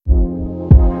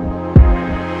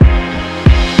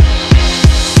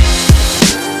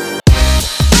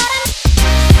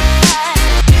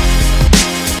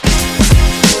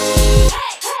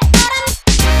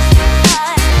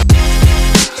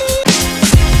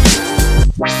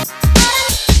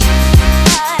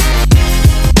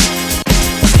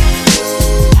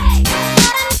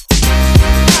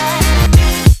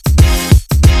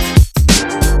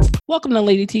Welcome to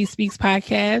Lady T Speaks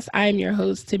podcast. I am your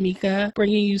host, Tamika,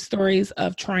 bringing you stories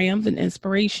of triumph and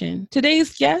inspiration.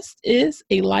 Today's guest is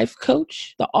a life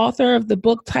coach, the author of the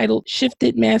book titled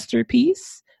Shifted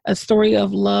Masterpiece, a story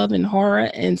of love and horror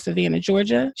in Savannah,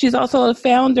 Georgia. She's also a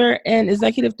founder and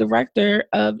executive director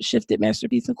of Shifted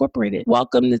Masterpiece Incorporated.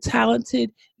 Welcome to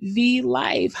talented V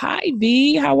Life. Hi,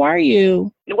 V. How are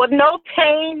you? With no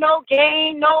pain, no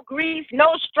gain, no grief,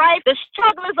 no strife. The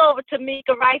struggle is over,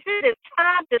 Tamika Rice. It is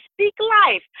time to speak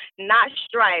life, not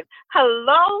strife.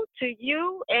 Hello to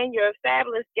you and your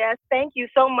fabulous guest. Thank you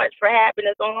so much for having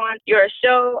us on your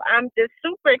show. I'm just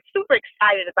super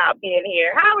excited about being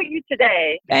here. How are you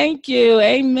today? Thank you.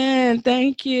 Amen.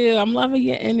 Thank you. I'm loving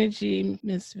your energy,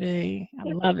 Miss V. I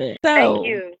love it. Thank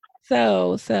you.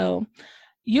 So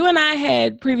you and I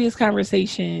had previous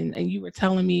conversation and you were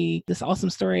telling me this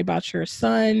awesome story about your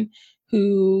son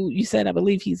who you said, I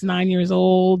believe he's 9 years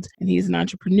old and he's an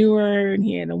entrepreneur and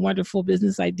he had a wonderful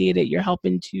business idea that you're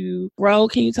helping to grow.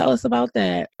 Can you tell us about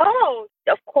that? Oh,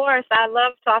 of course. I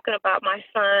love talking about my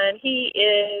son. He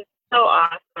is so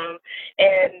awesome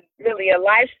and really a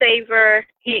lifesaver.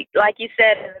 He, like you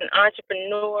said, is an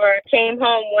entrepreneur. Came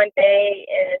home one day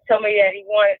and told me that he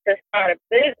wanted to start a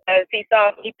business. He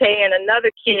saw me paying another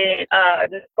kid,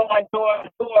 going door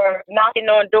to door, knocking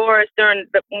on doors during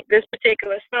this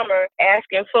particular summer,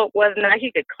 asking folk whether or not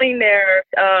he could clean their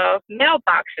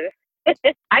mailboxes.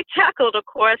 I chuckled, of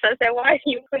course. I said, why are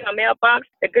you clean a mailbox?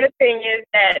 The good thing is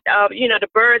that, the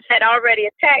birds had already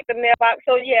attacked the mailbox.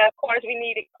 So, yeah, of course, we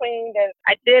needed cleaned. And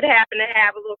I did happen to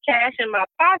have a little cash in my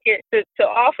pocket to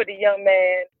offer the young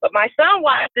man. But my son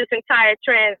watched this entire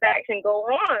transaction go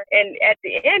on. And at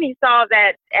the end, he saw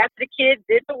that after the kid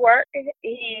did the work,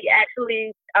 he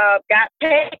actually got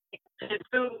paid to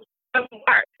do some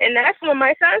work. And that's when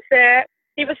my son said,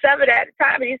 he was 7 at the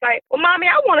time, and he's like, well, Mommy,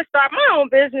 I want to start my own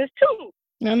business, too.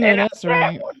 I know, that's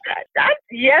right.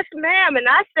 Yes, ma'am. And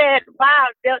I said, wow,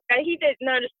 he didn't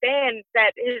understand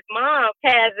that his mom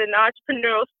has an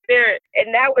entrepreneurial spirit.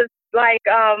 And that was like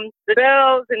the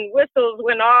bells and whistles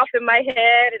went off in my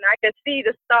head, and I could see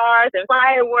the stars and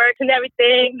fireworks and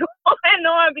everything going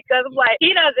on because I'm like,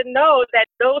 he doesn't know that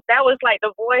that was like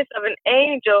the voice of an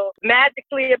angel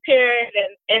magically appearing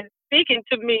and speaking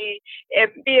to me and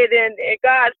being in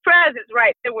God's presence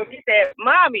right there when he said,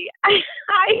 Mommy,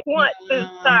 I want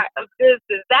to start a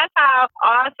business. That's how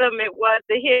awesome it was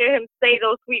to hear him say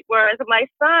those sweet words. I'm like,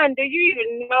 son, do you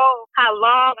even know how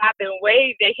long I've been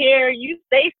waiting to hear you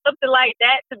say something like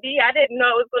that to me? I didn't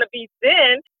know it was going to be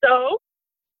then. So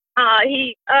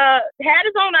he had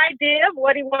his own idea of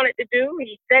what he wanted to do.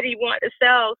 He said he wanted to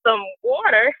sell some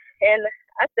water. And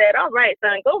I said, all right,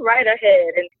 son, go right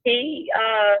ahead. And he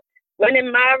went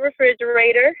in my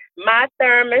refrigerator, my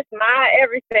thermos, my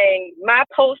everything, my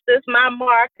posters, my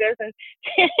markers, and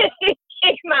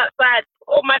came outside,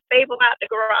 pulled my table out the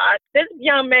garage. This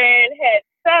young man had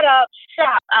set up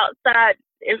shop outside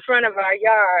in front of our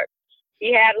yard.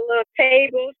 He had a little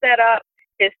table set up,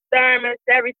 his thermos,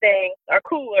 everything, our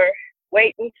cooler,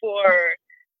 waiting for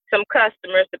some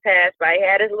customers to pass by. He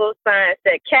had his little sign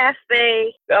that said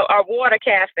cafe, or water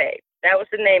cafe. That was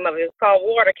the name of it. It was called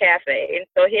Water Cafe. And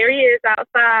so here he is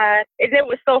outside, and it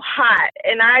was so hot.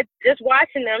 And I just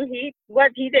watching him, he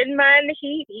didn't mind the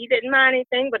heat. He didn't mind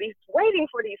anything, but he's waiting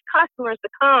for these customers to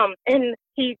come. And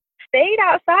he stayed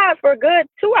outside for a good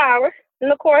 2 hours.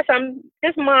 And of course, I'm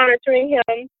just monitoring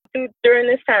him during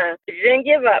this time. He didn't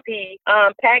give up. He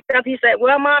packed up. He said,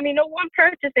 well, Mommy, no one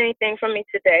purchased anything from me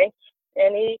today.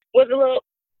 And he was a little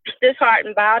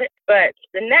disheartened about it. But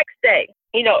the next day,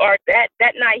 or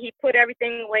that night, he put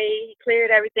everything away, he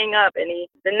cleared everything up, and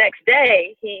the next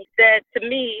day, he said to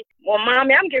me, well,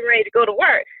 Mommy, I'm getting ready to go to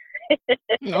work.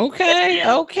 Okay. And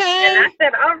I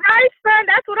said, all right, son,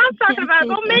 that's what I'm talking about.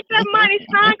 Go make that money,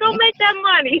 son. Go make that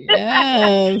money.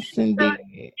 Yes, indeed. So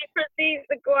he proceeds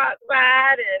to go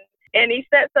outside, and he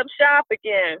sets up shop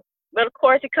again. But of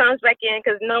course, he comes back in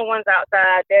because no one's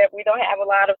outside there. We don't have a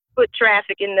lot of foot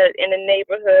traffic in the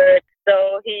neighborhood.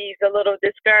 So he's a little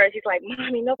discouraged. He's like,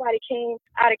 Mommy, nobody came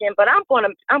out again, but I'm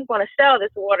gonna sell this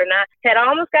water. And I had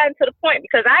almost gotten to the point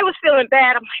because I was feeling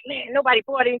bad. I'm like, man, nobody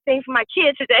bought anything for my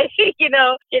kid today.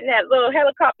 Getting that little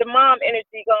helicopter mom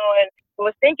energy going. I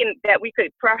was thinking that we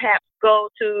could perhaps go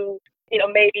to,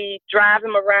 maybe drive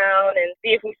him around and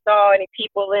see if we saw any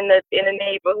people in the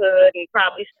neighborhood and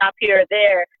probably stop here or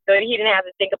there so that he didn't have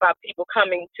to think about people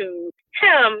coming to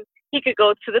him. He could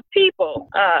go to the people.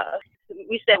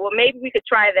 We said, well, maybe we could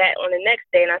try that on the next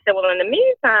day. And I said, well, in the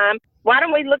meantime, why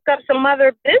don't we look up some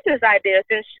other business ideas?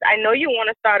 Since I know you want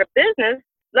to start a business,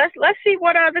 let's see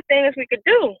what other things we could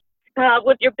do.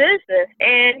 with your business.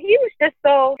 And he was just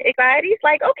so excited. He's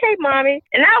like, okay, mommy.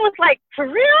 And I was like, for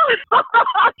real?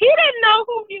 He didn't know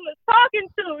who he was talking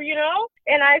to, you know?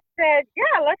 And I said,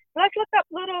 yeah, let's look up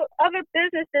little other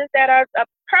businesses that are a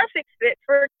perfect fit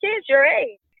for kids your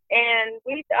age. And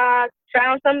we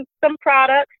found some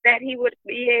products that he would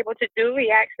be able to do. He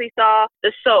actually saw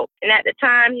the soap, and at the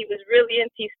time he's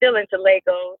still into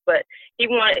Legos, but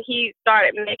he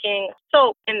started making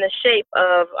soap in the shape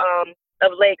of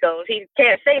Legos. He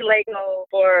can't say Lego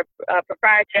for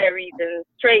proprietary reasons,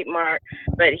 trademark,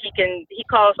 but he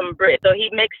calls them bricks. So he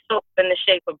makes soap in the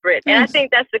shape of bricks. And I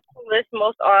think that's the coolest,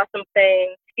 most awesome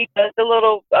thing. He does the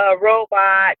little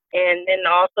robot and then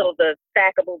also the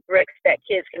stackable bricks that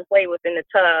kids can play with in the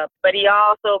tub. But he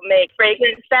also makes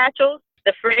fragrance satchels.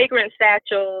 The fragrance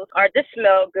satchels are the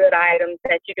smell good items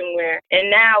that you can wear.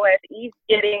 And now as he's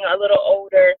getting a little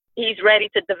older, he's ready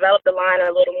to develop the line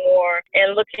a little more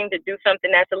and looking to do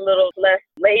something that's a little less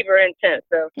labor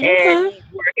intensive. Okay. And he's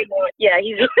working on,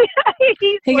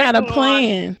 he got a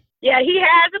plan. Yeah, he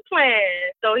has a plan.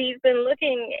 So he's been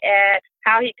looking at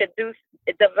how he could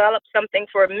develop something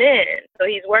for men. So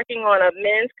he's working on a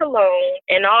men's cologne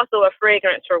and also a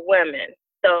fragrance for women.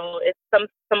 So it's some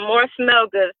more smell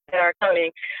goods that are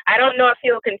coming. I don't know if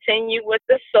he'll continue with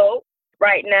the soap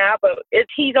right now, but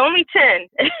he's only 10.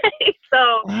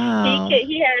 So wow.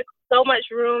 he has so much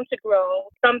room to grow.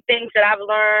 Some things that I've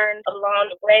learned along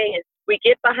the way is we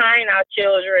get behind our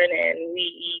children and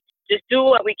we just do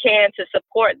what we can to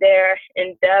support their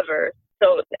endeavors.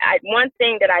 So one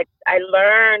thing that I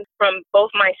learned from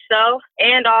both myself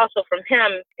and also from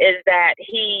him is that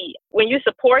when you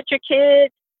support your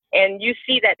kids and you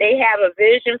see that they have a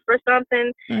vision for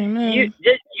something, you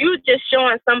just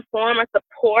showing some form of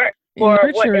support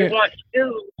for what they want to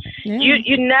do. Yeah.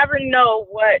 You never know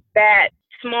what that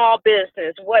small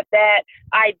business, what that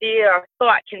idea or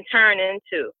thought can turn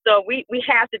into. So we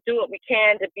have to do what we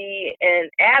can to be an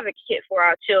advocate for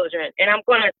our children. And I'm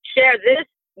going to share this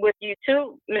with you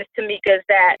too, Ms. Tamika, is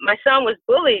that my son was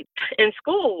bullied in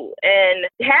school, and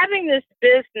having this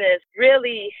business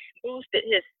really boosted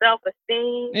his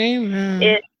self-esteem. Amen.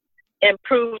 It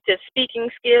improved his speaking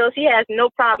skills. He has no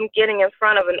problem getting in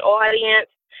front of an audience,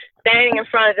 standing in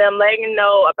front of them, letting them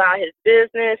know about his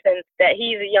business and that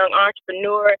he's a young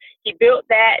entrepreneur. He built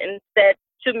that and said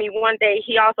to me one day,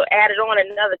 he also added on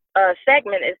another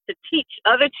segment is to teach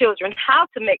other children how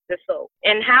to make the soap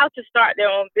and how to start their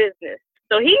own business.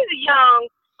 So he's a young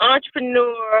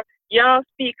entrepreneur, young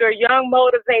speaker, young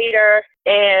motivator,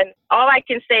 and all I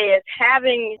can say is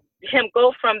having him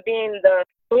go from being the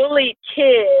bullied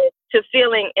kid to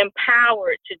feeling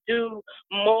empowered to do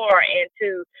more and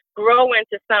to grow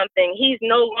into something. He's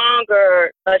no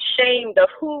longer ashamed of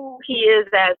who he is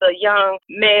as a young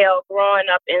male growing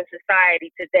up in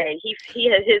society today.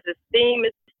 His esteem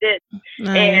is it.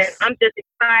 Nice. And I'm just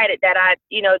excited that I,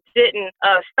 didn't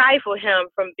stifle him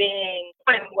from doing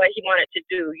what he wanted to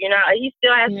do. He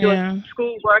still has to do his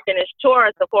schoolwork and his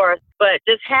chores, of course, but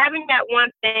just having that one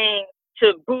thing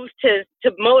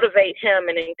to motivate him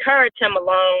and encourage him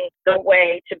along the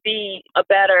way to be a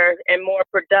better and more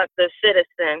productive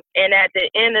citizen. And at the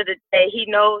end of the day, he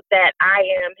knows that I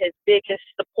am his biggest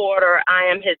supporter. I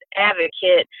am his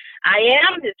advocate. I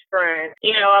am his friend.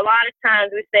 A lot of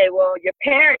times we say, well, your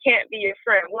parent can't be your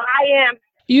friend. Well, I am.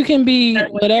 You can be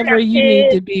whatever you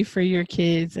need to be for your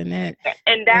kids, and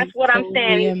that's what I'm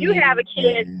saying. If you have a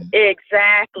kid,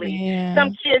 exactly. Yeah.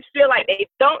 Some kids feel like they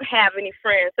don't have any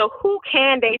friends. So who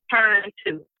can they turn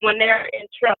to when they're in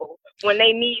trouble, when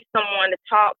they need someone to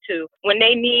talk to, when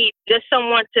they need just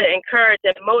someone to encourage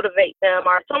and motivate them,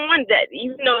 or someone that,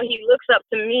 even though he looks up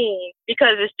to me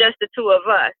because it's just the two of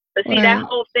us. But see, that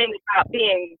whole thing about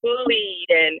being bullied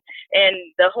and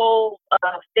the whole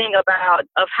thing about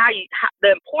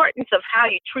the importance of how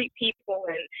you treat people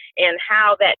and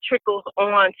how that trickles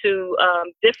on to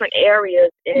different areas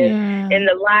in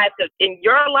the lives in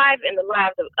your life and the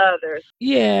lives of others.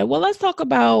 Yeah. Well, let's talk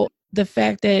about the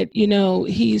fact that,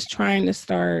 he's trying to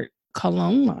start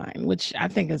cologne line, which I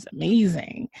think is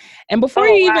amazing. And before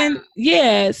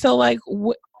so like,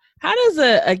 how does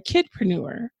a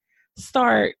kidpreneur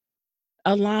start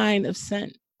a line of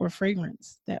scent or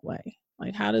fragrance that way?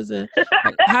 Like, how do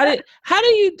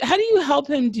you help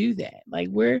him do that? Like,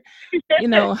 where,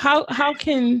 how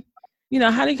can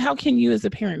you as a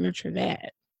parent nurture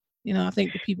that? I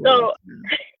think the people. So,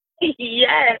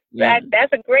 yes,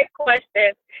 that's a great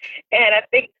question. And I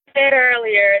think I said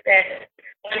earlier that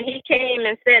when he came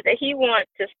and said that he wanted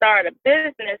to start a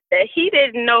business, that he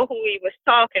didn't know who he was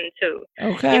talking to.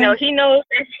 Okay. He knows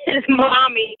that his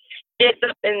mommy gets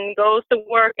up and goes to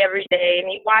work every day, and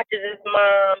he watches his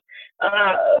mom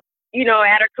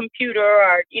at a computer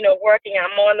or, working.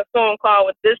 I'm on the phone call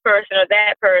with this person or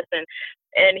that person.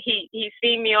 And he's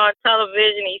seen me on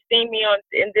television. He's seen me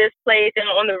in this place and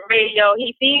on the radio.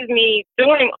 He sees me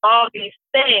doing all these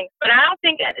things. But I don't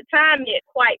think at the time he had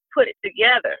quite put it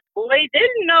together. What he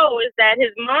didn't know is that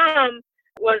his mom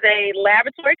was a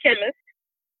laboratory chemist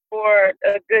for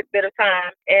a good bit of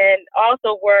time and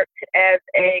also worked as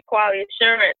a quality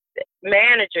assurance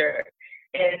manager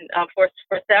and for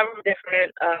several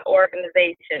different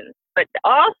organizations. But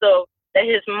also that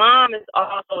his mom is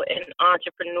also an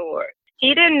entrepreneur.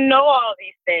 He didn't know all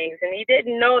these things, and he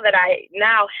didn't know that I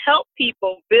now help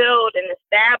people build and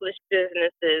establish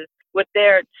businesses with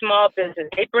their small business.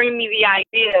 They bring me the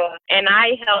idea, and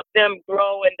I help them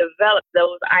grow and develop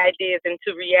those ideas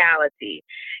into reality.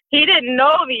 He didn't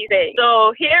know these things.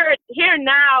 So here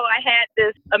now I had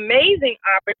this amazing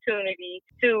opportunity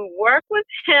to work with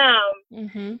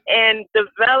him and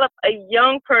develop a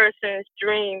young person's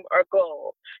dream or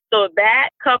goal. So that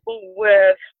coupled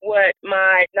with what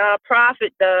my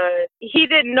nonprofit does, he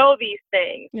didn't know these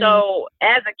things. So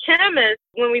as a chemist,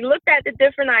 when we looked at the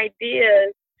different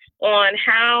ideas on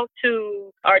how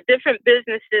to, or different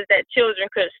businesses that children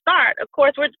could start. Of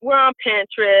course, we're on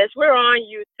Pinterest, we're on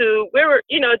YouTube, we were,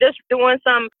 just doing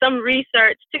some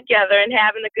research together and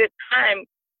having a good time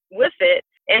with it.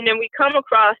 And then we come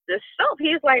across this soap.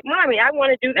 He's like, "Mommy, I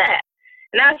want to do that."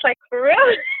 And I was like, "For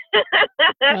real?"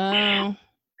 Wow.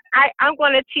 I'm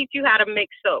going to teach you how to make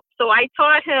soap. So I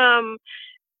taught him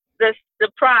the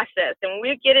process, and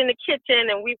we get in the kitchen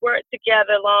and we work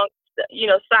together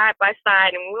side by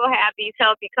side, and we'll have these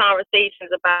healthy conversations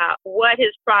about what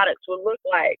his products will look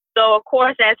like. So, of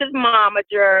course, as his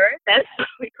momager, that's what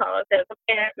we call it, as a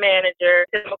parent manager,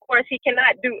 of course, he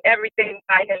cannot do everything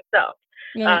by himself.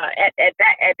 At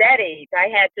that age, I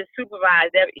had to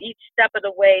supervise each step of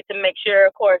the way to make sure,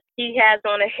 of course, he has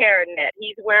on a hairnet,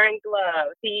 he's wearing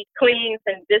gloves, he cleans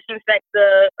and disinfects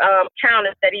the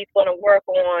counters that he's going to work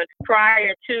on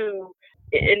prior to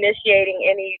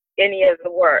initiating any of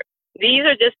the work. These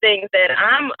are just things that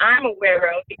I'm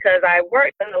aware of because I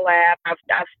worked in the lab.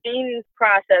 I've seen the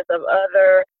process of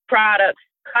other products,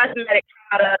 cosmetic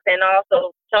products, and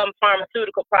also some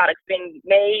pharmaceutical products being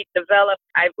made, developed.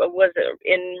 I was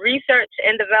in research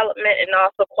and development and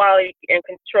also quality and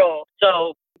control.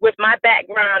 So with my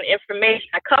background information,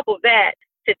 I coupled that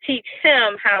to teach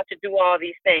him how to do all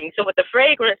these things. So with the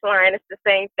fragrance line, it's the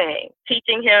same thing.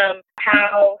 Teaching him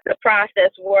how the process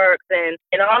works and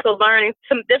also learning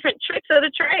some different tricks of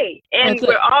the trade. And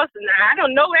we're also, now I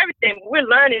don't know everything, but we're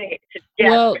learning it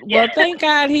together. Well, thank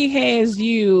God he has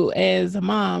you as a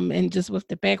mom and just with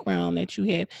the background that you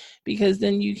have, because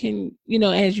then you can,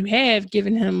 as you have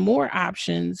given him more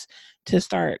options to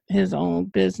start his own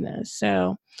business.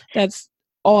 So that's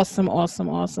awesome.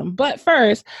 But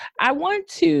first, I want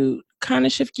to kind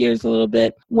of shift gears a little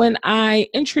bit. When I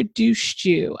introduced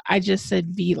you, I just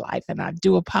said V Life, and I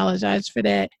do apologize for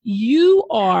that. You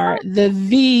are the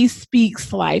V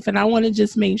Speaks Life, and I want to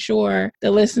just make sure the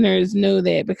listeners know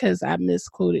that because I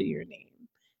misquoted your name.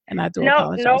 And I do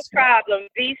apologize. No problem.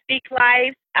 V Speaks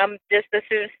Life. I'm just a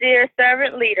sincere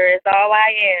servant leader is all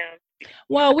I am.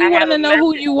 Well, we want to know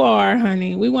who you are,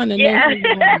 honey. We want to know who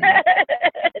you are.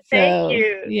 Thank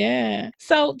you. Yeah.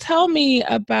 So tell me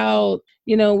about,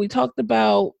 we talked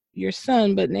about your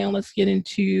son, but now let's get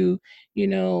into,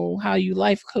 how you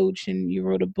life coach and you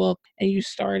wrote a book and you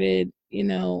started,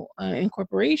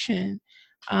 incorporation.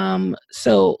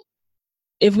 So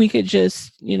if we could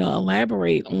just,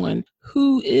 elaborate on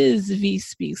who is V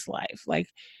Speaks Life? Like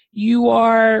you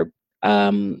are,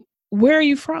 where are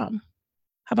you from?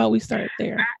 How about we start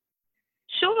there?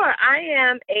 Sure. I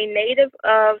am a native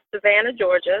of Savannah,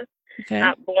 Georgia. Okay.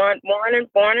 Born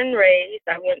and raised.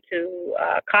 I went to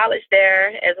college there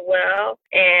as well,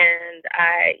 and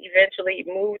I eventually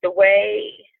moved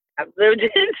away. I've lived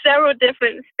in several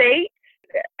different states.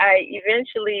 I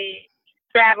eventually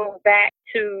traveled back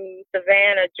to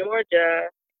Savannah, Georgia,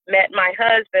 met my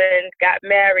husband, got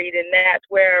married, and that's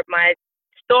where my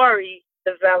story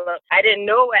developed. I didn't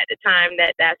know at the time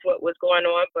that that's what was going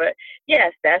on, but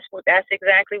yes, that's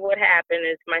exactly what happened.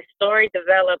 Is my story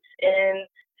develops in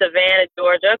Savannah,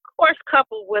 Georgia, of course,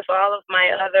 coupled with all of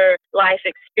my other life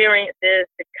experiences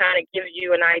to kind of give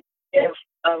you an idea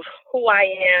of who I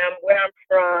am, where I'm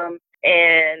from,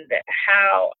 and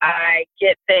how I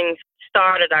get things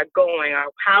started or going, or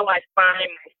how I find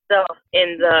myself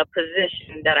in the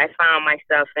position that I found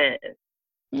myself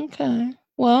in. Okay.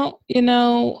 Well,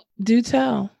 do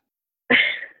tell.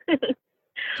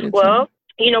 Well,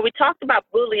 we talked about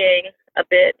bullying a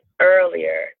bit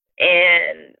earlier,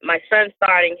 and my son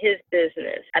starting his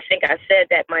business. I think I said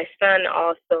that my son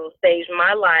also saved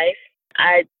my life.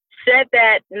 I said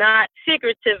that not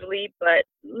figuratively, but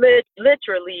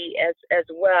literally as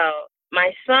well.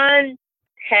 My son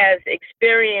has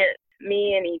experienced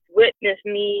me, and he's witnessed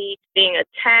me being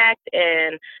attacked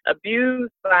and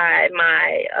abused by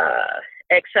my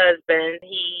ex-husband.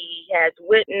 He has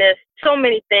witnessed so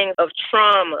many things of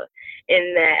trauma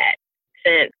in that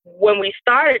sense. When we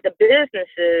started the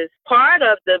businesses, part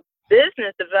of the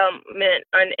business development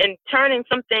and turning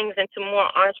some things into more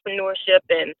entrepreneurship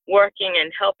and working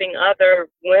and helping other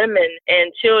women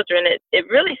and children, it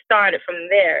really started from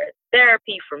there.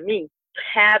 Therapy for me,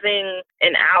 having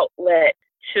an outlet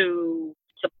to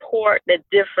support the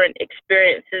different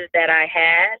experiences that I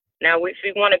had. Now, if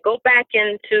we want to go back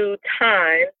into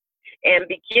time and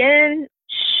begin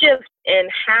shift in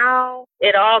how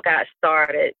it all got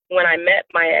started when I met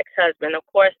my ex-husband, of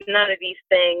course, none of these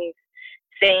things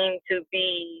seemed to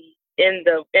be in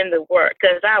the work,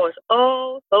 because I was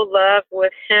so in love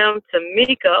with him,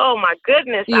 Tamika. Oh my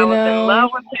goodness, I was in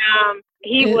love with him.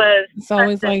 It's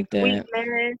always like sweet that.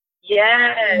 Man.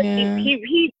 Yes, Yeah.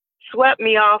 he swept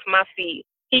me off my feet.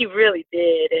 He really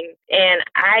did, and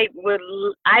I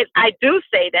do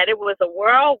say that it was a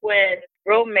whirlwind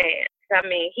romance. I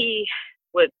mean, he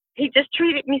just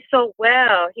treated me so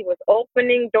well. He was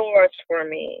opening doors for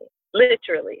me,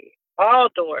 literally. All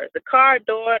doors, the car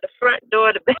door, the front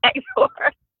door, the back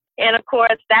door. And of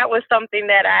course, that was something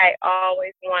that I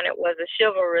always wanted, was a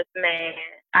chivalrous man.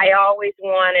 I always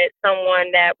wanted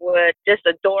someone that would just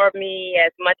adore me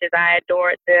as much as I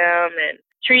adored them and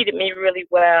treated me really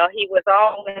well. He was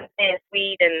always saying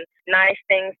sweet and nice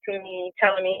things to me,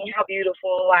 telling me how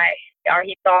beautiful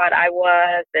he thought I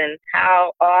was, and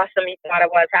how awesome he thought I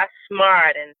was, how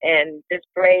smart and just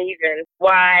brave and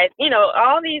wise.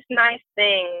 All these nice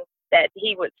things that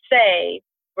he would say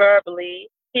verbally.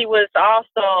 He was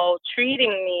also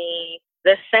treating me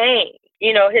the same.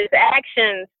 His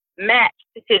actions matched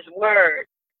his words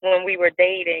when we were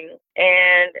dating.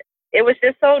 And it was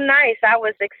just so nice. I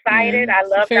was excited. Yeah, I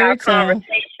loved our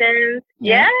conversations.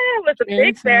 Yeah, it was a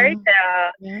big fairy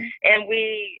tale. Yeah. And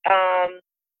we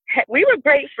were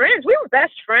great friends. We were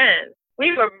best friends.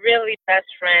 We were really best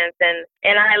friends,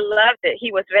 and I loved it.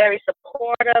 He was very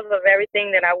supportive of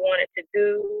everything that I wanted to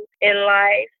do in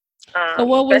life. So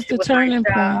what was the turning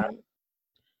point?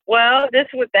 Well,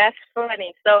 that's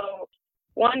funny. So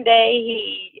one day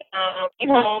he came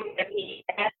home and he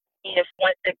asked me if I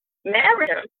wanted to marry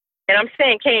him. And I'm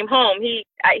saying came home. He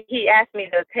asked me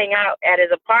to hang out at his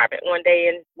apartment one day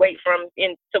and wait for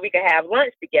him so we could have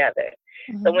lunch together.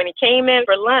 Mm-hmm. So when he came in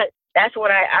for lunch, that's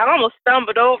when I almost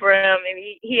stumbled over him, and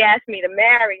he asked me to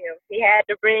marry him. He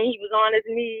was on his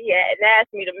knee and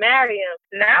asked me to marry him.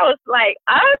 And I was like,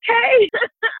 okay,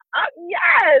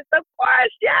 yes, of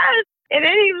course, yes. And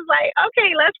then he was like,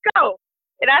 okay, let's go.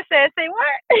 And I said, say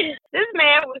what? This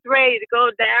man was ready to go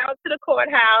down to the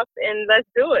courthouse and let's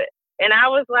do it. And I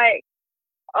was like,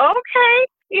 okay.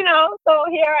 So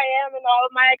here I am in all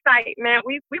of my excitement.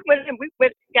 We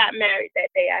got married that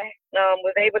day. I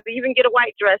was able to even get a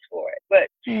white dress for it. But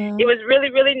it was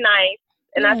really, really nice.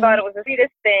 And I thought it was the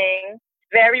sweetest thing.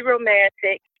 Very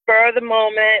romantic. Spur of the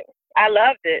moment. I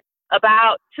loved it.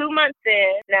 About 2 months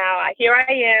in, now here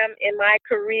I am in my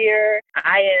career.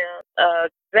 I am a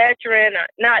veteran,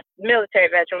 not military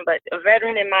veteran, but a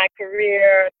veteran in my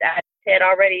career. I had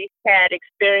already had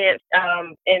experience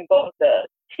in both the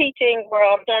teaching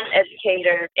world, I'm an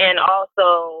educator, and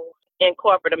also in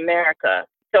corporate America.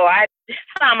 So I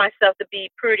found myself to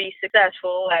be pretty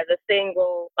successful as a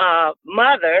single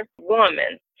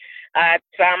woman. I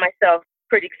found myself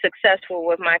pretty successful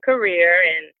with my career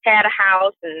and had a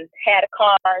house and had a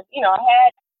car. I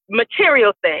had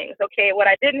material things. Okay, what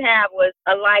I didn't have was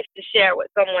a life to share with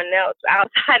someone else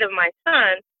outside of my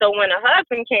son. So when a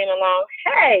husband came along,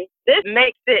 hey, this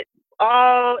makes it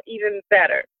all even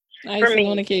better. Icing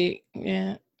on the cake.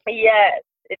 Yeah. Yes,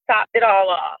 it topped it all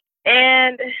off.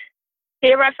 And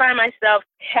here I find myself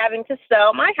having to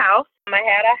sell my house. I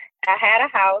had a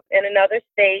house in another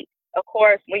state. Of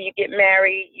course, when you get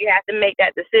married, you have to make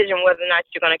that decision whether or not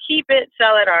you're going to keep it,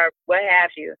 sell it, or what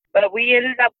have you. But we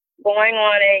ended up going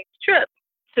on a trip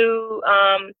to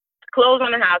close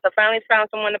on the house. I finally found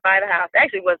someone to buy the house.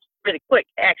 Actually, it was really quick,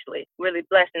 really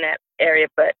blessed in that area.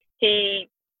 But he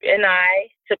and I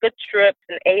took a trip,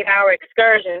 an 8-hour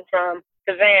excursion from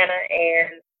Savannah,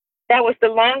 and that was the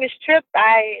longest trip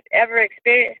I ever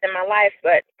experienced in my life.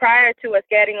 But prior to us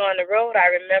getting on the road, I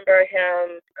remember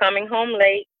him coming home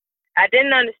late, I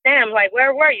didn't understand. I'm like,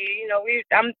 where were you? You know,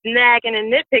 I'm nagging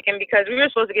and nitpicking because we were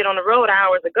supposed to get on the road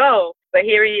hours ago, but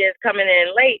here he is coming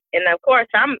in late. And of course,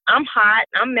 I'm hot.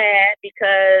 I'm mad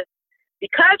because we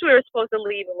were supposed to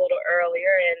leave a little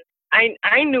earlier, and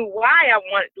I knew why I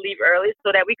wanted to leave early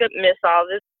so that we could miss all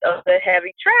this of the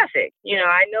heavy traffic. You know,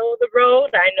 I know the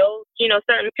road. I know, you know,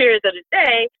 certain periods of the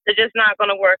day they're just not going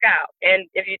to work out. And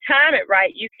if you time it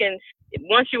right, you can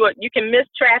miss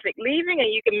traffic leaving,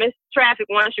 and you can miss traffic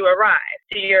once you arrive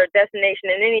to your destination,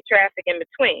 and any traffic in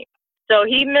between. So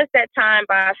he missed that time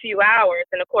by a few hours,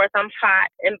 and of course I'm hot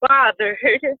and bothered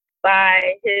by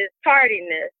his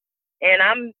tardiness, and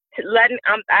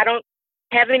I don't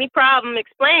have any problem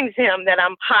explaining to him that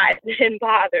I'm hot and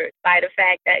bothered by the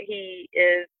fact that he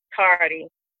is tardy.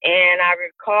 And I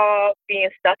recall being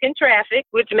stuck in traffic,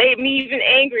 which made me even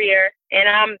angrier. And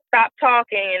I stopped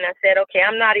talking, and I said, okay,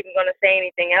 I'm not even going to say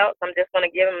anything else. I'm just going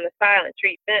to give him the silent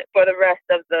treatment for the rest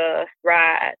of the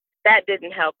ride. That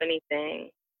didn't help anything.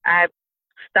 I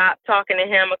stopped talking to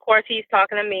him. Of course, he's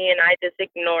talking to me, and I just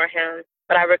ignore him.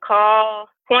 But I recall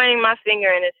pointing my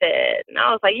finger in his head. And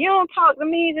I was like, you don't talk to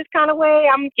me this kind of way.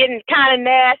 I'm getting kind of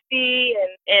nasty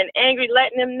and angry,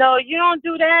 letting him know you don't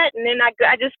do that. And then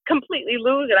I just completely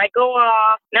lose it. I go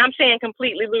off. Now I'm saying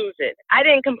completely lose it. I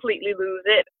didn't completely lose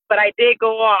it, but I did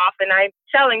go off, and I'm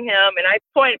telling him, and I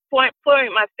point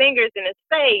my fingers in his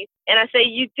face. And I say,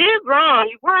 you did wrong.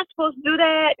 You weren't supposed to do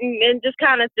that. And just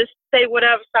kind of just say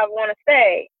whatever I want to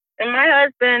say. And my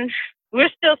husband, we're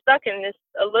still stuck in this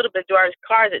a little bit. Our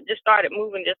car that just started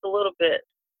moving just a little bit.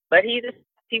 But he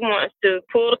wants to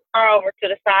pull the car over to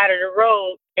the side of the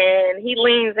road, and he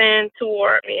leans in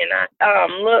toward me, and I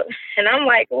look, and I'm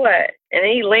like, what? And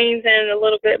he leans in a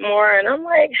little bit more, and I'm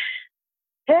like,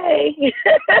 hey,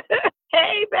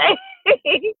 hey,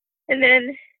 baby. And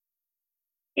then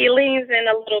he leans in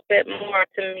a little bit more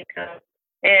to me.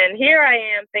 And here I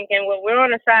am thinking, well, we're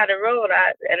on the side of the road.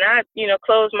 I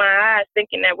close my eyes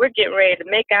thinking that we're getting ready to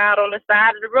make out on the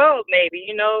side of the road, maybe,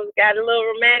 got a little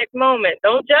romantic moment.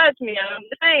 Don't judge me. I'm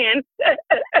saying.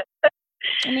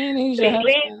 I mean, he's your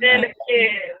husband.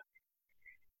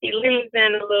 He leans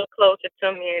in a little closer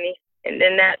to me, and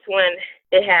then that's when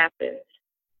it happens.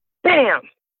 Bam!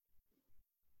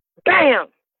 Bam!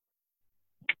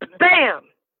 Bam!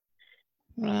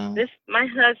 Wow. My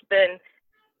husband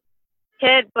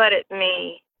head-butted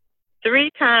me 3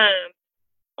 times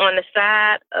on the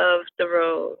side of the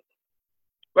road,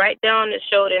 right down the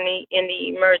shoulder, in the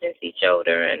emergency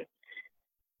shoulder, and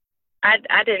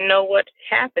I didn't know what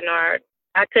happened, or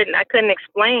I couldn't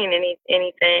explain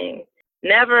anything.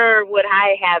 Never would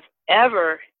I have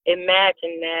ever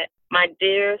imagined that my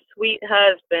dear sweet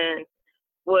husband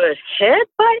would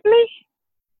headbutt me.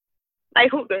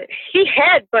 Like, he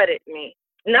headbutted me,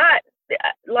 not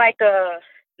like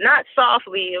not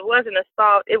softly. It wasn't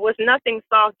it was nothing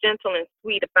soft, gentle, and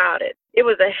sweet about it. It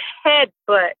was a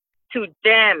headbutt to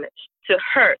damage, to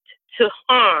hurt, to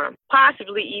harm,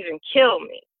 possibly even kill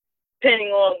me, depending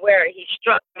on where he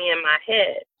struck me in my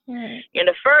head. Right. And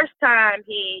the first time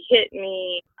he hit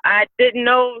me, I didn't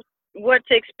know what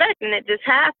to expect, and it just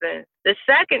happened. The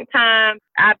second time,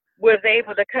 I was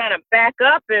able to kind of back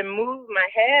up and move my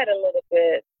head a little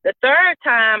bit. The third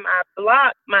time, I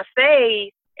blocked my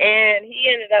face, and he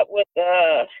ended up with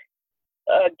a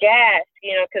gash,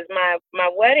 because my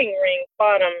wedding ring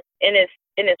caught him in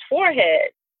his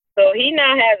forehead. So he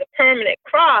now has a permanent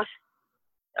cross,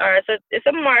 or it's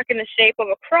a mark in the shape of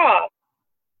a cross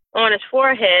on his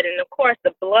forehead, and of course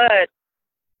the blood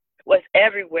was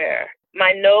everywhere.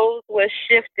 My nose was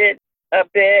shifted a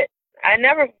bit. I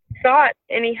never sought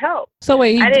any help. So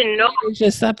wait, I didn't know.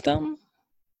 Your septum,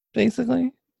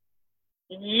 basically?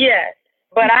 Yes,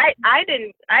 but I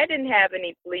didn't have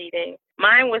any bleeding.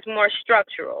 Mine was more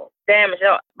structural damage,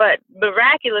 but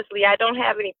miraculously I don't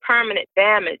have any permanent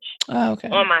damage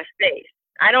on my face.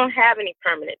 I don't have any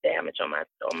permanent damage on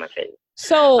my face.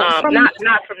 So not from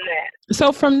that.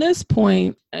 So from this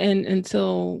point and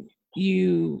until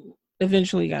you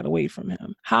eventually got away from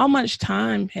him, how much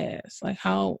time passed? Like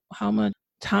how much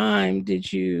time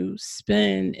did you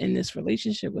spend in this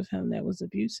relationship with him that was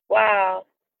abusive? Wow.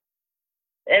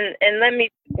 And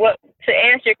to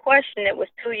answer your question, it was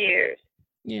 2 years.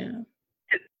 Yeah.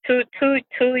 2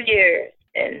 years.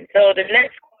 And so the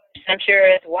next question, I'm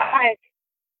sure, is why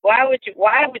would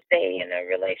stay in a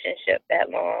relationship that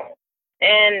long?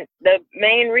 And the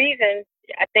main reason,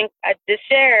 I think I just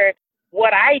shared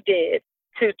what I did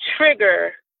to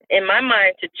trigger, in my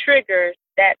mind,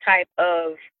 that type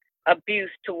of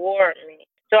abuse toward me.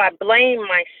 So I blame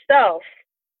myself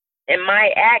and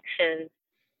my actions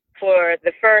for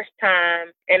the first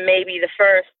time and maybe the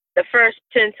first the first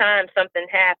 10 times something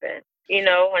happened,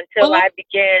 until I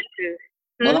began to.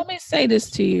 Well, let me say this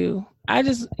to you. I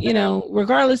just,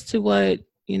 regardless to what,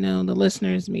 the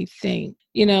listeners may think,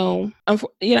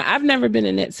 I've never been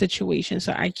in that situation,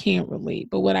 so I can't relate.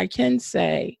 But what I can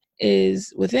say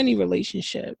is with any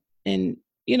relationship, and,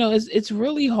 it's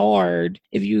really hard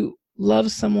if you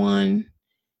love someone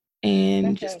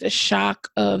and just the shock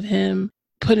of him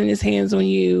putting his hands on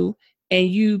you and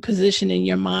you positioning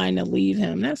your mind to leave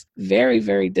him. That's very,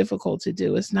 very difficult to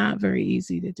do. It's not very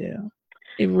easy to do.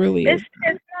 It really is.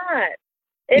 It's not.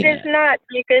 It is not,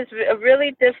 because it's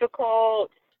really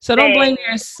difficult. So don't blame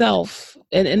yourself.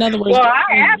 In other words, well,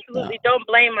 I absolutely don't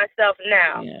blame myself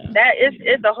now. Yeah. That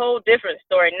is a whole different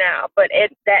story now. But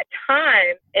at that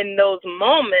time, in those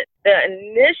moments, the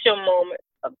initial moments,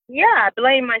 I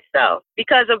blame myself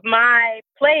because of my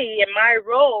play and my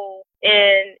role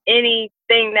in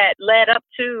anything that led up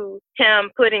to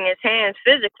him putting his hands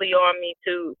physically on me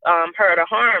to hurt or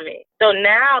harm me. So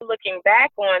now looking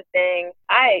back on things,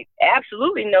 I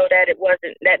absolutely know that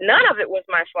none of it was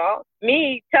my fault.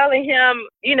 Me telling him,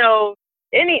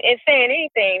 and saying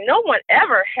anything, no one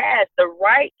ever has the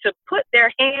right to put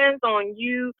their hands on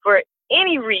you for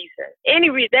any reason.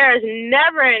 There is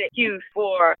never an excuse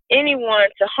for anyone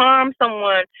to harm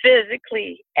someone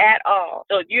physically at all.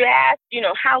 So you ask,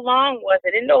 how long was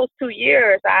it? In those 2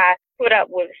 years, I put up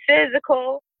with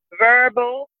physical,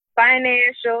 verbal,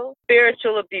 financial,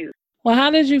 spiritual abuse. Well, how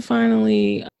did you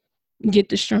finally get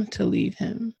the strength to leave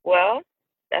him? Well,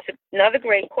 that's another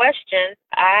great question.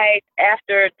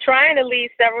 After trying to leave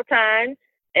several times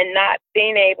and not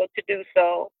being able to do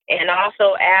so, and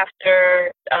also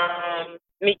after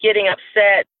me getting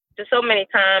upset just so many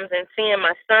times and seeing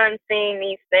my son seeing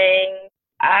these things,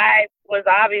 I was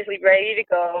obviously ready to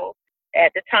go.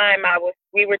 At the time,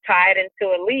 we were tied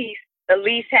into a lease. The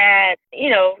lease had,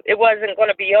 it wasn't going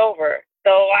to be over. So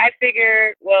I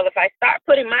figured, well, if I start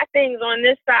putting my things on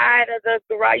this side of the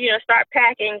garage, start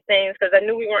packing things, because I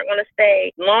knew we weren't going to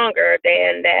stay longer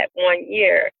than that 1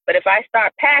 year. But if I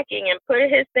start packing and put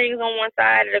his things on one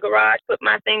side of the garage, put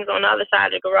my things on the other side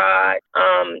of the garage,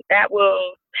 that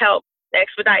will help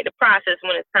expedite the process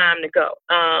when it's time to go.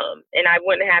 And I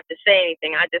wouldn't have to say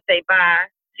anything. I just say, bye,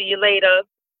 see you later.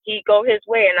 He go his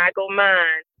way and I go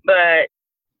mine. But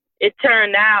it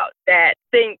turned out that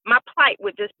my plight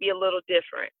would just be a little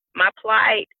different. My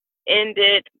plight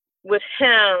ended with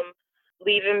him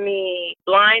leaving me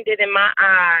blinded in my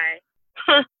eye.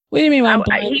 What do you mean by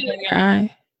blinded in your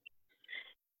eye?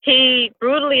 He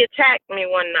brutally attacked me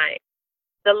one night.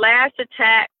 The last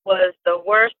attack was the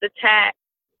worst attack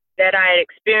that I had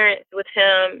experienced with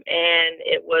him, and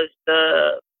it was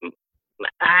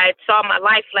I saw my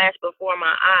life flash before my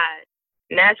eyes.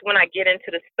 And that's when I get into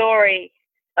the story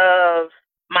of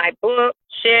my book.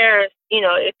 Shares,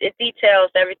 it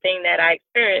details everything that I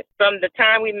experienced from the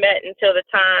time we met until the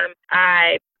time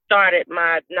I started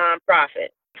my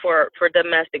nonprofit for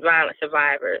domestic violence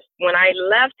survivors. When I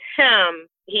left him,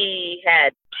 he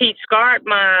scarred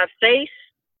my face.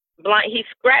 He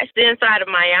scratched the inside of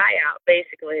my eye out,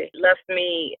 basically. Left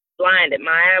me blinded.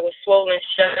 My eye was swollen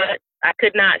shut. I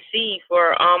could not see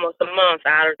for almost a month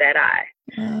out of that eye.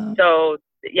 Wow. So,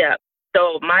 yeah.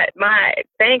 So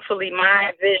thankfully,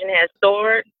 my vision has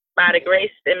soared by the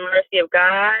grace and mercy of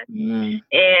God. And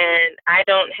I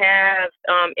don't have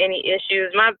any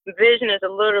issues. My vision is a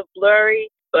little blurry,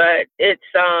 but it's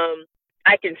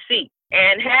I can see.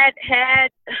 And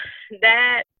had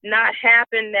that not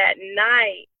happened that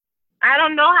night, I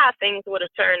don't know how things would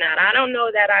have turned out. I don't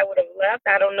know that I would have left.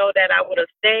 I don't know that I would have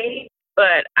stayed.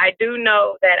 But I do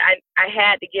know that I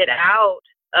had to get out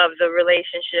of the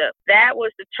relationship. That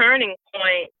was the turning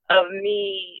point of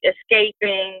me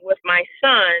escaping with my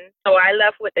son. So I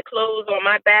left with the clothes on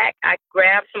my back. I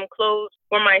grabbed some clothes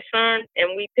for my son,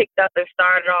 and we picked up and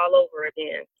started all over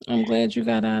again. I'm glad you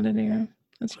got out of there.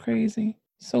 That's crazy.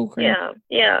 So crazy.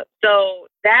 Yeah. So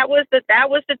that was the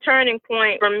turning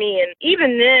point for me. And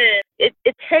even then, it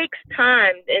takes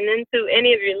time. And then to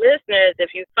any of your listeners,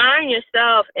 if you find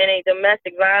yourself in a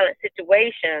domestic violence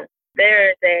situation,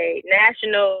 there's a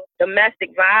National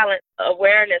Domestic Violence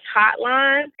Awareness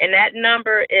Hotline, and that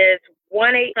number is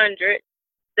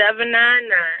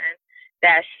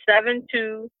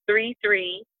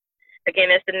 1-800-799-7233.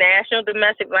 Again, it's the National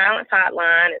Domestic Violence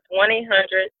Hotline. It's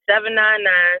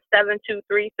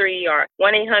 1-800-799-7233 or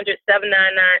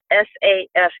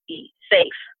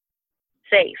 1-800-799-SAFE.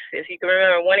 Safe. If you can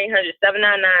remember,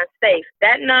 1-800-799-SAFE.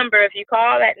 That number, if you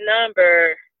call that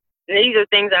number, these are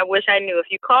things I wish I knew.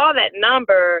 If you call that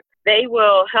number, they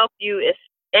will help you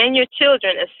and your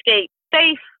children escape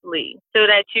safely so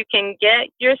that you can get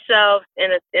yourself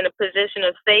in a position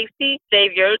of safety,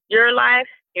 save your life,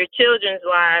 your children's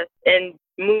lives, and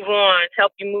move on,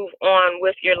 help you move on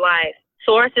with your life.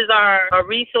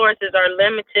 Resources are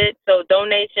limited, so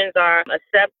donations are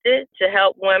accepted to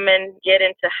help women get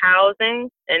into housing,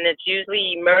 and it's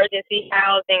usually emergency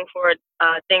housing for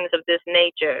things of this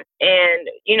nature. And,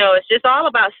 it's just all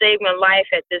about saving a life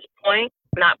at this point,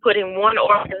 not putting one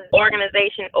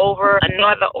organization over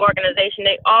another organization.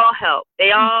 They all help.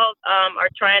 They all are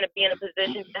trying to be in a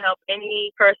position to help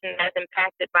any person that's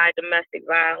impacted by domestic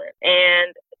violence.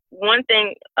 And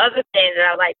other thing that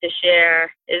I like to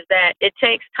share is that it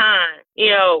takes time.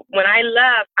 When I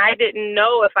left, I didn't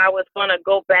know if I was going to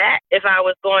go back, if I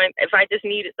just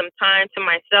needed some time to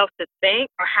myself to think,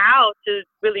 or how to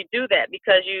really do that,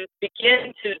 because you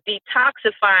begin to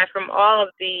detoxify from all of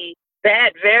the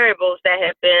bad variables that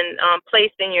have been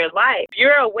placed in your life. If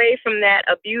you're away from that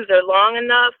abuser long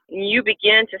enough, you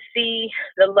begin to see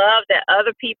the love that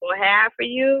other people have for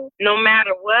you, no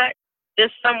matter what.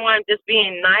 Just someone just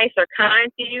being nice or kind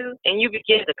to you, and you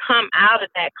begin to come out of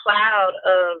that cloud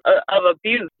of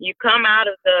abuse. You come out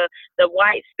of the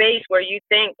white space where you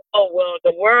think, oh, well,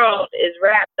 the world is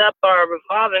wrapped up or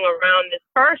revolving around this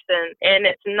person, and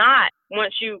it's not.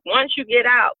 Once you get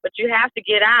out, but you have to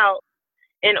get out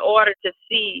in order to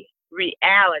see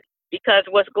reality. Because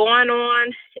what's going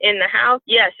on in the house,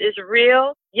 yes, it's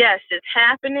real. Yes, it's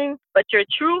happening. But your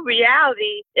true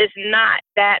reality is not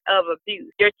that of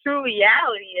abuse. Your true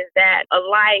reality is that a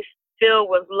life filled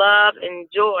with love and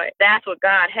joy. That's what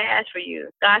God has for you.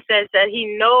 God says that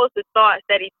He knows the thoughts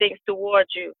that He thinks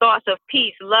towards you. Thoughts of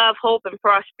peace, love, hope, and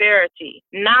prosperity.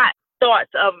 Not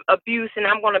thoughts of abuse and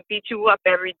I'm going to beat you up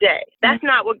every day. That's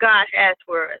not what God has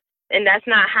for us. And that's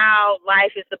not how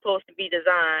life is supposed to be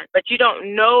designed. But you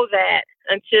don't know that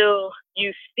until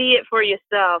you see it for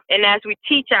yourself. And as we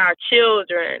teach our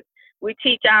children, we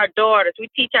teach our daughters, we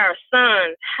teach our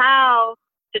sons how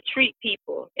to treat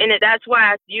people. And that's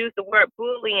why I used the word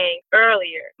bullying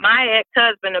earlier. My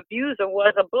ex-husband abuser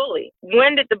was a bully.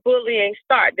 When did the bullying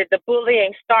start? Did the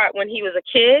bullying start when he was a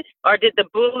kid? Or did the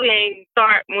bullying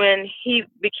start when he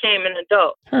became an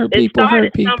adult? Hurt people.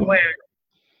 Somewhere.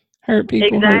 Hurt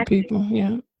people, exactly. Hurt people,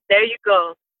 yeah. There you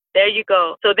go.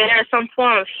 So there is some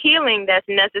form of healing that's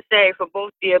necessary for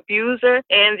both the abuser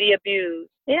and the abused.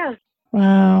 Yeah.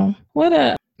 Wow. What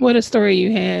a story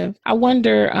you have. I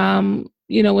wonder,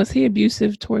 was he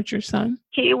abusive towards your son?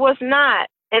 He was not.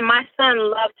 And my son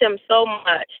loved him so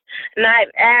much. And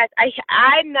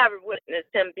I never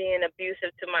witnessed him being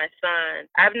abusive to my son.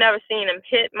 I've never seen him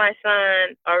hit my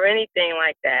son or anything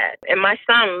like that. And my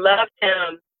son loved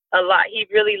him a lot. He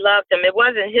really loved him. It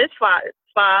wasn't his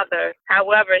father.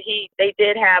 However, they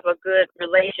did have a good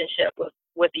relationship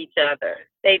with each other.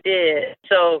 They did.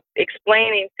 So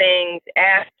explaining things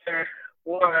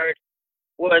afterward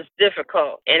was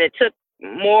difficult. And it took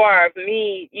more of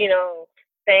me,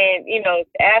 saying,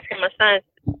 asking my son,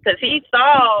 because he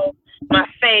saw my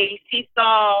face. He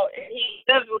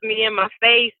lived with me in my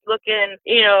face looking,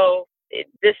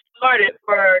 distorted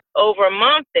for over a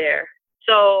month there.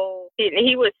 So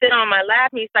he would sit on my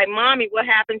lap and he's like, Mommy, what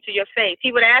happened to your face?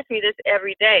 He would ask me this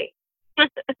every day.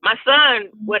 My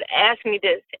son would ask me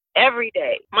this every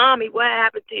day. Mommy, what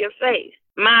happened to your face?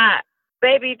 My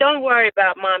baby, don't worry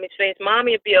about Mommy's face.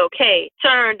 Mommy will be okay.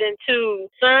 Turned into,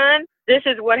 son, this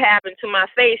is what happened to my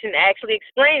face, and actually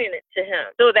explaining it to him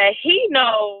so that he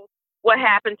knows what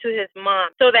happened to his mom,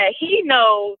 so that he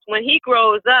knows when he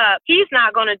grows up, he's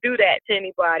not going to do that to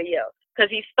anybody else. Because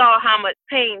he saw how much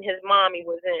pain his mommy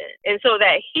was in. And so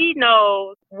that he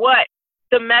knows what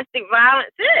domestic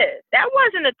violence is. That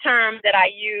wasn't a term that I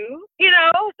used.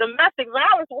 Domestic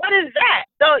violence, what is that?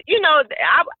 So,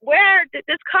 where did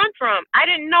this come from? I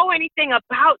didn't know anything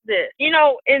about this.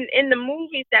 In the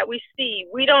movies that we see,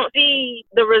 we don't see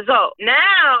the result.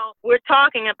 Now we're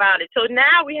talking about it. So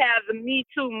now we have the Me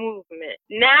Too movement.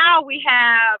 Now we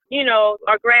have,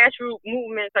 our grassroots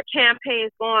movements or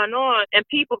campaigns going on, and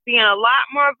people being a lot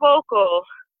more vocal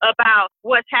about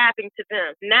what's happening to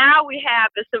them. Now we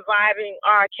have the Surviving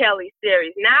R. Kelly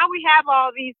series. Now we have all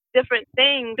these different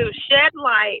things to shed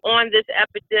light on this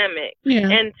epidemic. Yeah.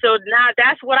 And so now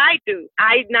that's what I do.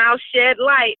 I now shed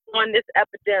light on this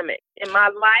epidemic in my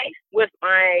life with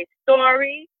my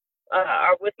story,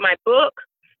 or with my book,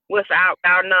 with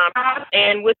our nonprofit,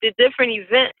 and with the different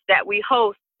events that we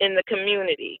host in the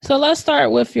community. So let's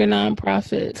start with your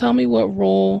nonprofit. Tell me, what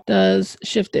role does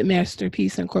Shifted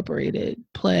Masterpiece Incorporated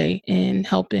play in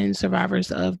helping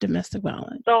survivors of domestic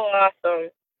violence? So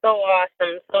awesome.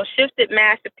 So Shifted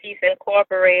Masterpiece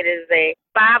Incorporated is a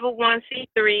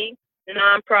 501c3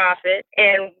 nonprofit,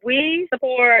 and we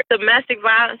support domestic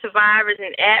violence survivors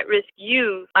and at-risk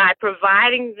youth by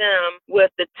providing them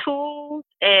with the tools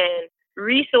and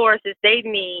resources they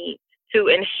need to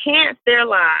enhance their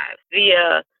lives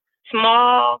via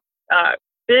small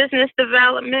business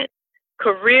development,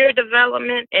 career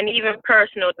development, and even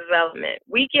personal development.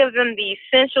 We give them the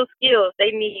essential skills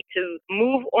they need to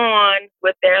move on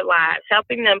with their lives,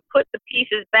 helping them put the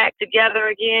pieces back together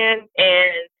again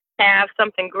and have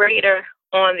something greater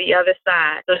on the other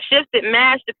side. So Shifted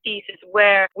Masterpiece is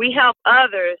where we help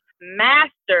others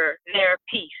master their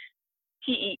peace.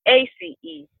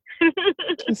 PEACE.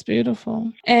 It's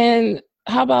beautiful. And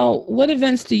how about, what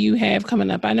events do you have coming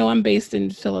up? I know I'm based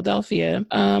in Philadelphia,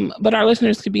 but our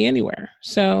listeners could be anywhere.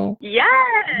 So yes,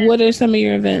 what are some of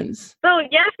your events? So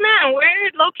yes, ma'am, we're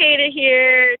located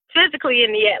here physically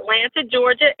in the Atlanta,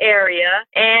 Georgia area,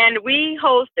 and we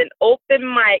host an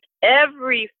open mic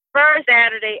every first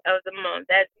Saturday of the month.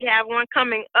 We have one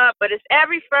coming up, but it's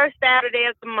every first Saturday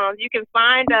of the month. You can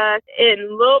find us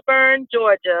in Lilburn,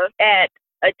 Georgia at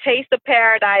a Taste of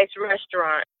Paradise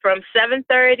restaurant from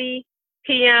 7:30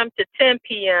 p.m. to 10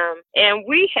 p.m. And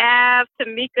we have,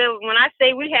 Tamika, when I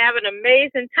say we have an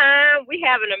amazing time, we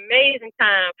have an amazing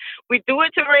time. We do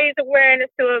it to raise awareness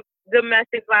to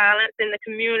domestic violence in the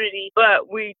community, but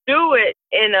we do it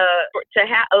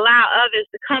allow others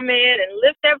to come in and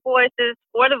lift their voices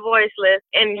for the voiceless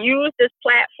and use this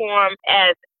platform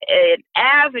as an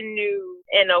avenue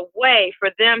and a way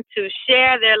for them to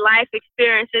share their life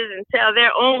experiences and tell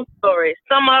their own stories.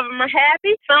 Some of them are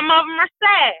happy, some of them are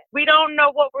sad. We don't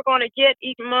know what we're going to get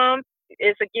each month.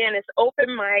 It's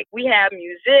open mic. We have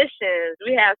musicians.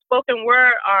 We have spoken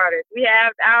word artists. We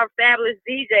have our fabulous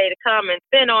DJ to come and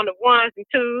spin on the ones and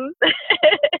twos.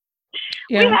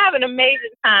 Yeah. We have an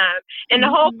amazing time. And the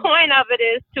whole point of it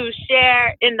is to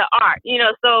share in the art,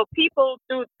 so people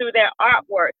through their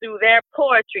artwork, through their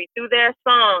poetry, through their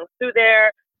songs, through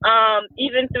their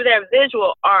even through their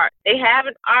visual art, they have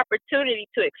an opportunity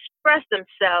to express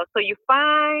themselves. So you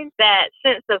find that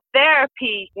sense of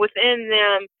therapy within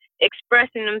them,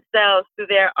 expressing themselves through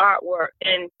their artwork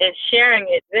and sharing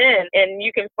it then. And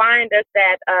you can find us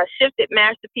at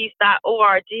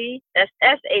shiftedmasterpiece.org. That's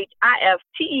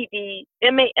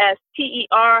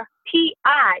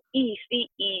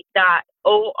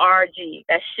SHIFTEDMASTERPIECE.org.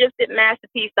 That's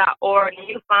shiftedmasterpiece.org. And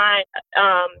you find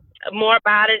more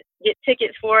about it, get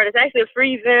tickets for it. It's actually a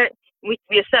free event. We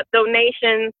accept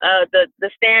donations.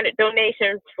 The standard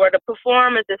donation for the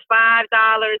performance is $5,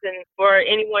 and for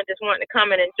anyone just wanting to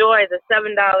come and enjoy is a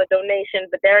 $7 donation.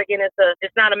 But there again,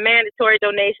 it's not a mandatory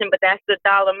donation, but that's the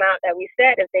dollar amount that we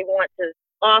set if they want to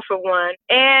offer one.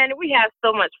 And we have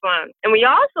so much fun. And we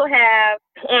also have,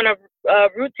 on a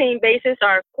routine basis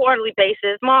or quarterly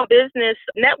basis, small business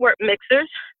network mixers.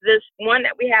 This one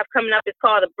that we have coming up is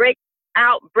called Breakthrough.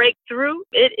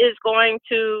 It is going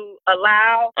to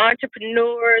allow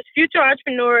entrepreneurs, future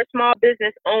entrepreneurs, small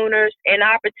business owners, an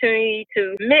opportunity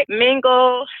to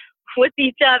mingle with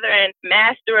each other and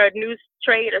master a new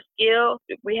trade or skill.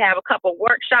 We have a couple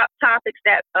workshop topics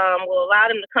that will allow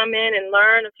them to come in and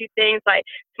learn a few things like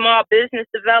small business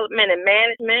development and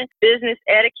management, business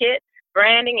etiquette,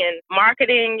 branding and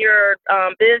marketing your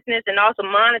business, and also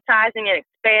monetizing and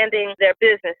expanding their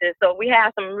businesses. So we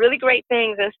have some really great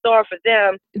things in store for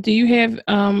them. Do you have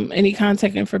any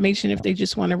contact information if they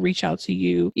just want to reach out to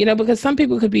you? Because some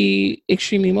people could be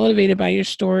extremely motivated by your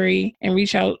story and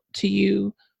reach out to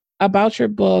you about your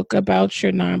book, about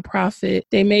your nonprofit.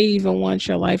 They may even want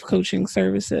your life coaching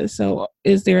services. So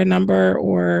is there a number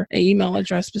or an email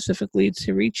address specifically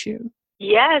to reach you?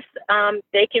 Yes,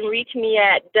 they can reach me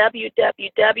at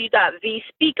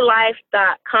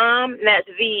www.vspeaklife.com. That's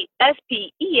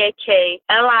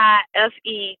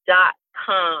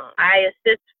VSPEAKLIFE.com. I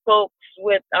assist folks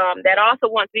with that also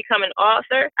want to become an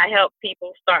author. I help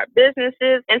people start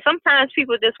businesses, and sometimes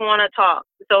people just want to talk.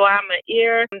 So I'm an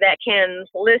ear that can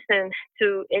listen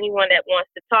to anyone that wants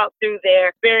to talk through their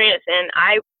experience, and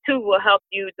I too will help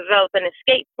you develop an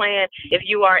escape plan if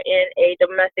you are in a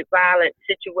domestic violence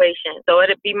situation. So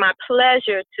it'd be my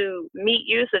pleasure to meet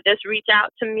you. So just reach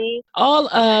out to me.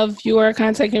 All of your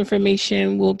contact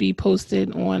information will be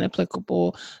posted on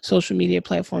applicable social media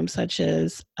platforms such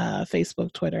as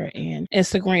Facebook, Twitter, and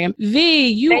Instagram. V,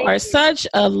 you are such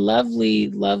a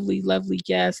lovely, lovely, lovely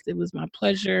guest. It was my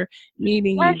pleasure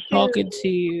meeting you, talking to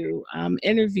you,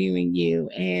 interviewing you,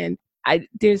 and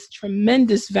there's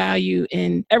tremendous value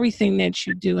in everything that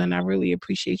you do, and I really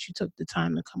appreciate you took the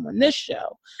time to come on this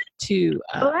show to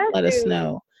let us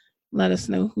know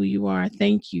who you are.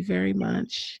 Thank you very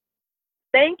much.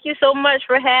 Thank you so much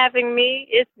for having me.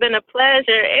 It's been a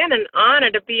pleasure and an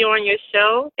honor to be on your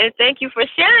show. And thank you for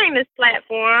sharing this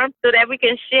platform so that we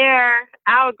can share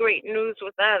our great news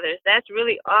with others. That's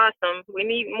really awesome. We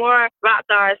need more rock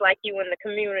stars like you in the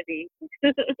community.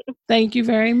 Thank you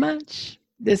very much.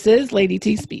 This is Lady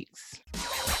T Speaks.